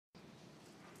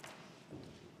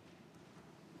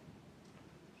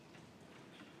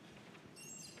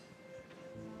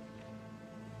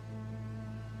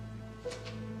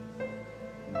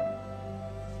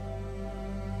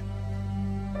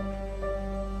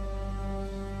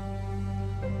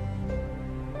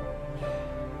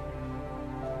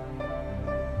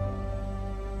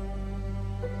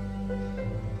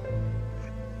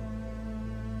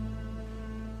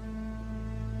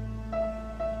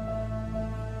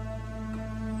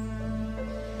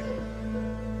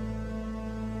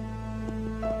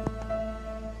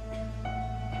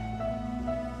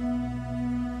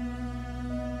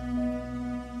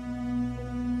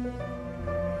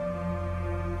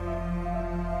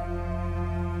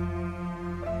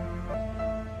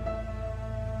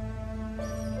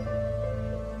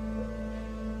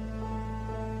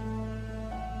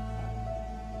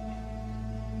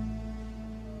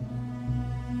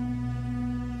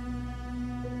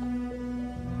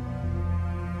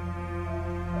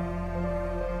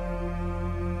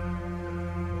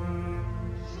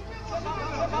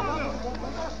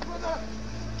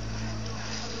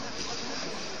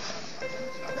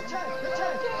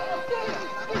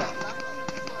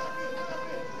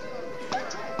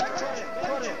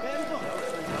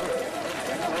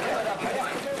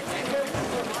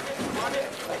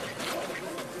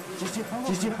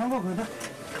지지 한거 그다.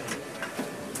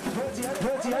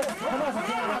 뭐지?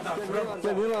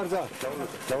 자, 밀어가자.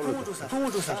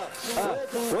 동호조사.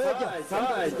 왜 이렇게? 자,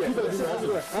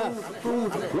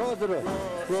 동호조사. 그래, 그래.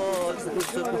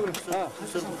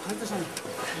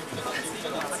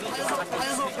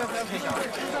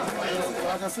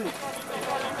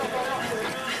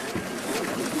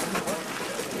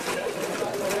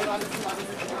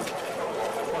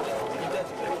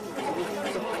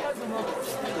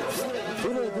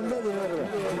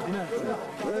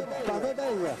 바다다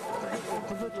이거.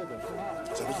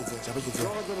 잡아주세요.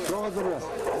 들어가들어.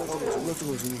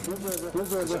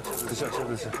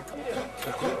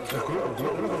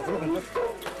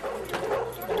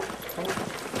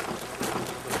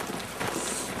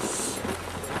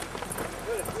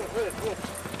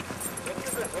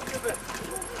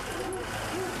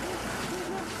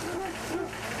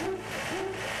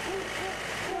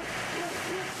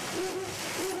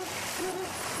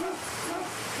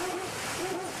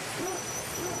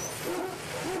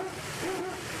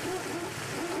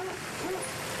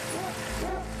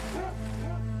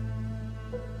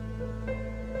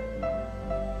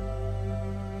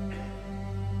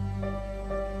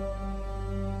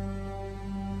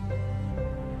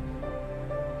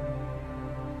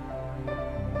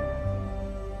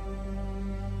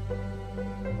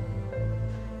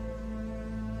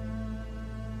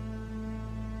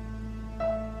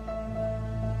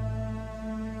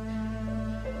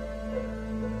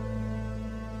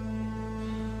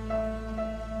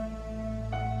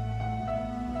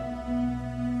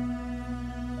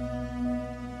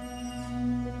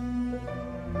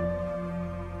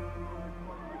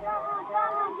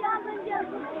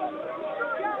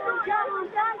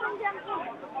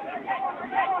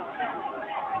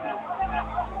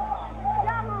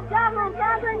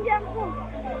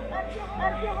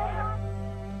 그렇죠.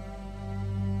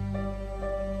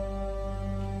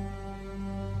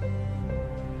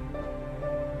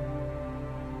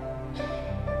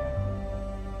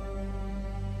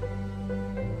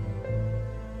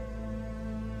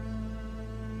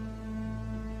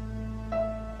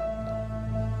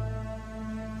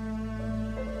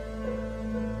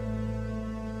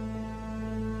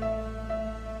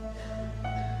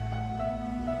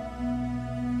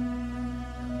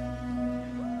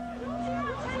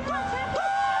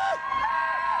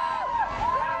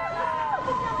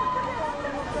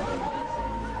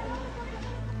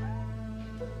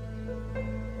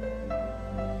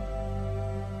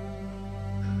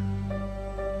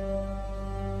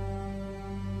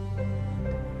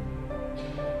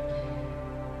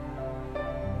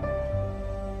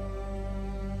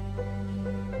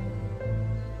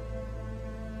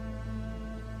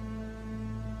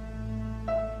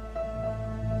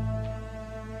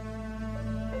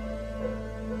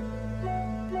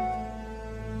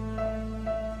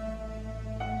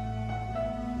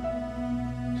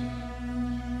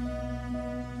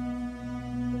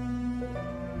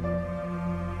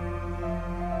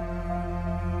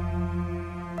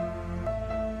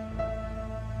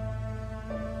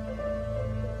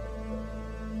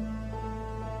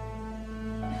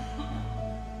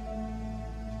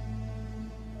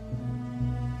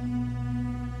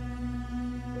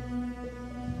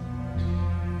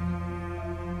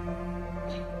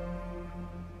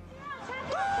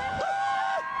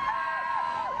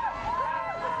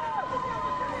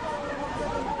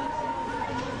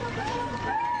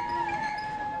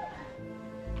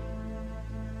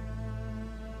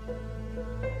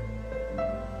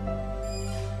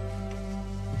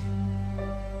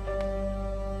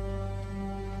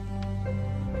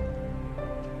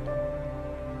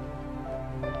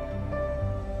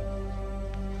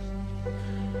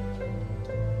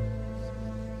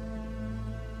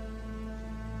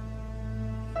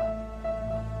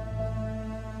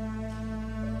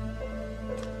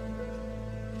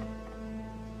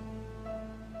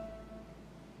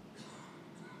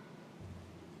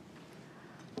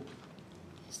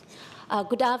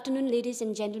 Good afternoon, ladies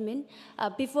and gentlemen.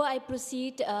 Before I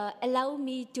proceed, allow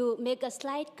me to make a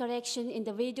slight correction in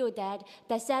the video that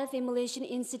the self-immolation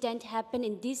incident happened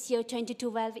in this year,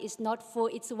 2012, is not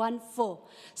 4, it's 1-4.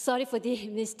 Sorry for the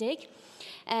mistake.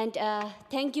 And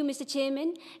thank you, Mr.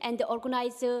 Chairman, and the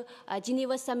organizer,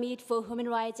 Geneva Summit for Human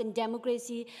Rights and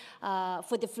Democracy,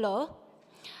 for the floor.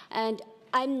 And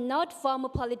I'm not former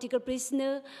political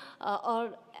prisoner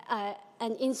or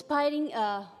an inspiring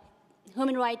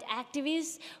human rights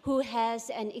activist who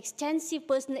has an extensive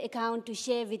personal account to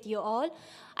share with you all.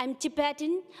 I'm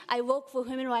Tibetan. I work for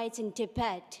human rights in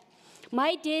Tibet.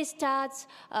 My day starts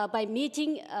by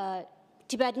meeting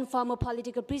Tibetan former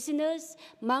political prisoners,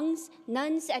 monks,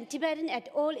 nuns, and Tibetan at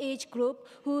all age group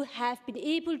who have been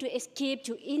able to escape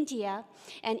to India,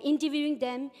 and interviewing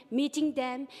them, meeting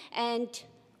them, and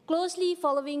closely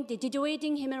following the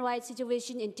deteriorating human rights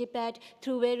situation in Tibet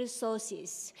through various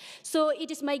sources. So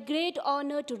it is my great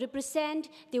honor to represent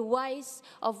the voice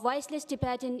of voiceless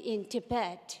Tibetan in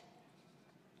Tibet.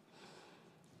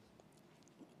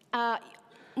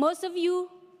 Most of you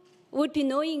would be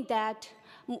knowing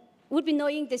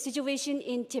the situation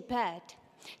in Tibet.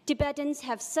 Tibetans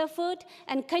have suffered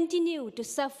and continue to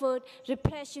suffer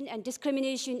repression and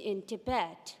discrimination in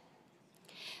Tibet.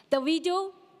 The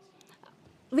video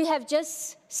we have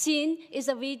just seen is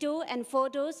a video and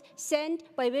photos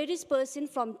sent by various persons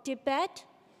from Tibet,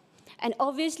 and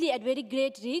obviously at very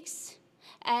great risks.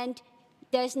 And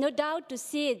there's no doubt to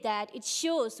say that it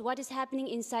shows what is happening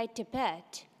inside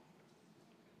Tibet.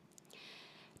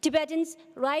 Tibetans'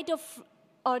 right of,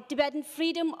 or Tibetan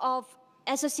freedom of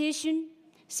association,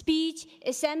 speech,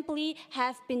 assembly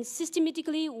have been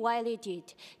systematically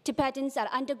violated. Tibetans are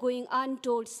undergoing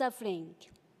untold suffering.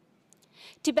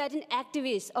 Tibetan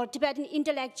activists or Tibetan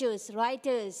intellectuals,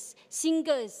 writers,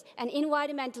 singers, and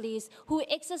environmentalists who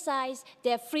exercise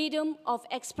their freedom of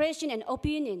expression and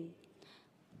opinion.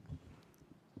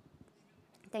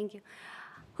 Thank you.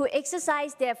 Who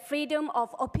exercise their freedom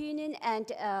of opinion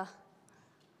and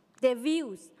their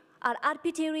views are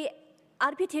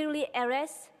arbitrarily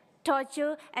arrested,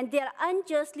 tortured, and they are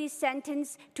unjustly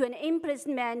sentenced to an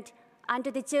imprisonment under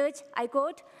the church, I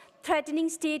quote, threatening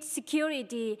state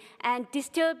security and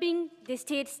disturbing the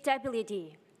state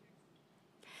stability.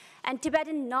 And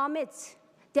Tibetan nomads,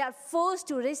 they are forced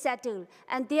to resettle,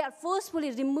 and they are forcefully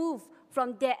removed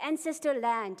from their ancestral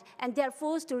land, and they are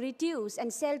forced to reduce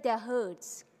and sell their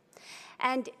herds.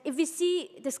 And if we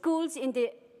see the schools in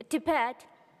the Tibet,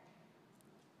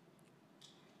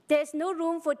 there's no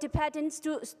room for Tibetan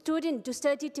students to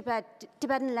study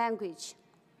Tibetan language.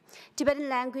 Tibetan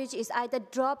language is either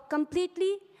dropped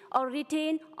completely or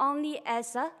retained only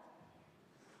as a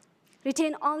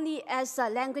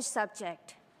language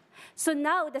subject. So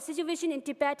now the situation in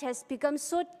Tibet has become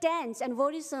so tense and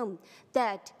worrisome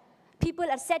that people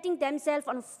are setting themselves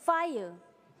on fire.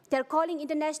 They're calling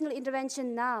international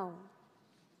intervention now.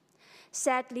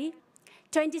 Sadly,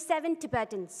 27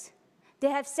 Tibetans, they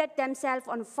have set themselves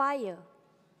on fire.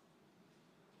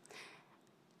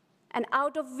 And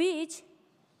out of which,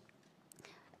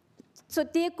 so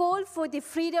they call for the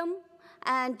freedom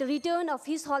and the return of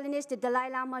His Holiness the Dalai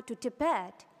Lama to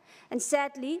Tibet. And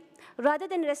sadly, rather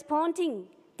than responding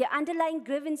the underlying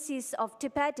grievances of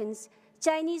Tibetans,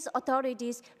 Chinese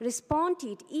authorities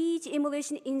responded each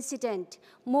immolation incident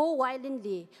more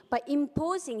violently by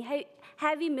imposing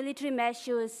heavy military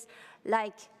measures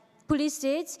like police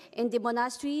raids in the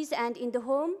monasteries and in the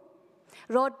home,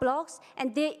 roadblocks,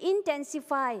 and they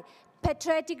intensify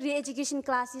patriotic re-education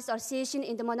classes or session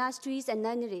in the monasteries and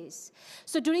nunneries.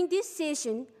 So during this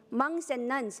session, monks and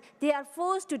nuns, they are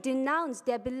forced to denounce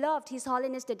their beloved His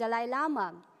Holiness the Dalai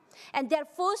Lama, and they are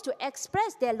forced to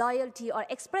express their loyalty or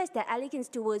express their allegiance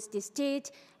towards the state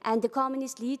and the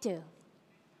communist leader.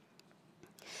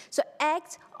 So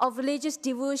acts of religious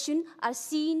devotion are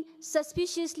seen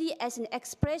suspiciously as an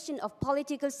expression of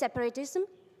political separatism,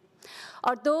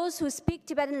 or those who speak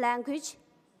Tibetan language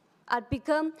are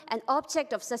become an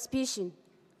object of suspicion.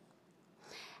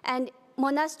 And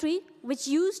monastery, which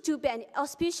used to be an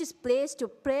auspicious place to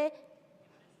pray,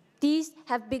 these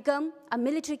have become a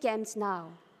military camps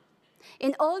now.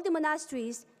 In all the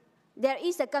monasteries, there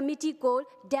is a committee called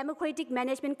Democratic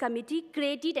Management Committee,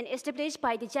 created and established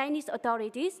by the Chinese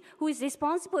authorities, who is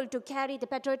responsible to carry the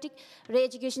patriotic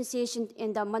re-education session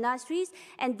in the monasteries,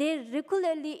 and they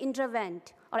regularly intervene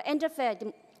or interfere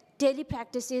the daily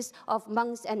practices of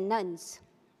monks and nuns.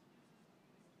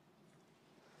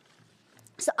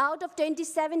 So out of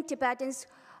 27 Tibetans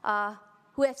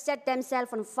who have set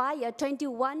themselves on fire,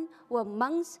 21 were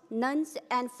monks, nuns,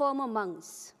 and former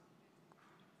monks.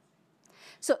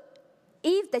 So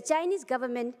if the Chinese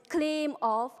government claim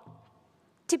of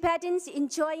Tibetans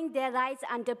enjoying their rights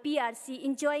under PRC,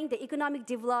 enjoying the economic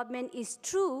development is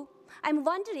true, I'm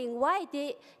wondering why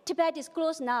Tibet is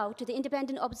closed now to the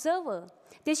independent observer.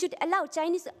 They should allow,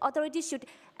 Chinese authorities should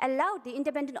allow the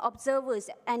independent observers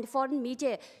and foreign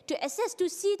media to assess, to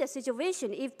see the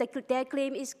situation, if their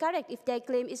claim is correct, if their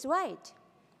claim is right.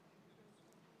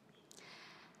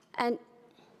 And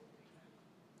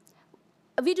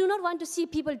we do not want to see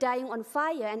people dying on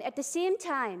fire, and at the same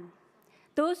time,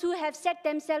 those who have set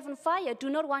themselves on fire do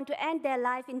not want to end their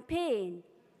life in pain.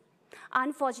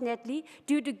 Unfortunately,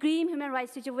 due to grim human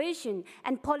rights situation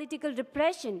and political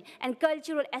repression and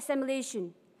cultural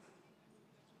assimilation,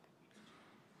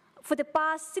 for the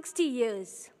past 60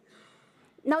 years,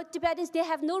 now Tibetans, they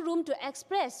have no room to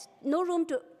express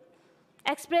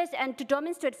and to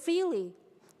demonstrate freely.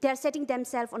 They are setting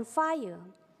themselves on fire.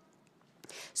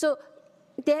 So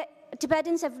the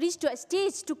Tibetans have reached to a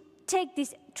stage to take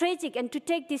this tragic and to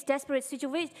take this desperate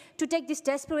situation, to take this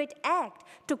desperate act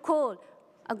to call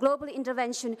a global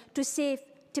intervention to save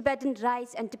Tibetan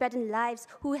rights and Tibetan lives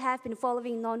who have been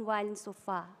following non-violence so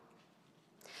far.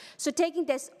 So taking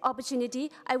this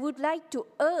opportunity, I would like to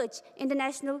urge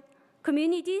international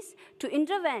communities to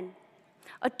intervene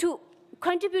or to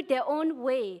contribute their own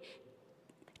way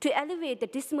to elevate the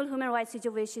dismal human rights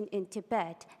situation in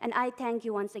Tibet. And I thank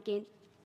you once again.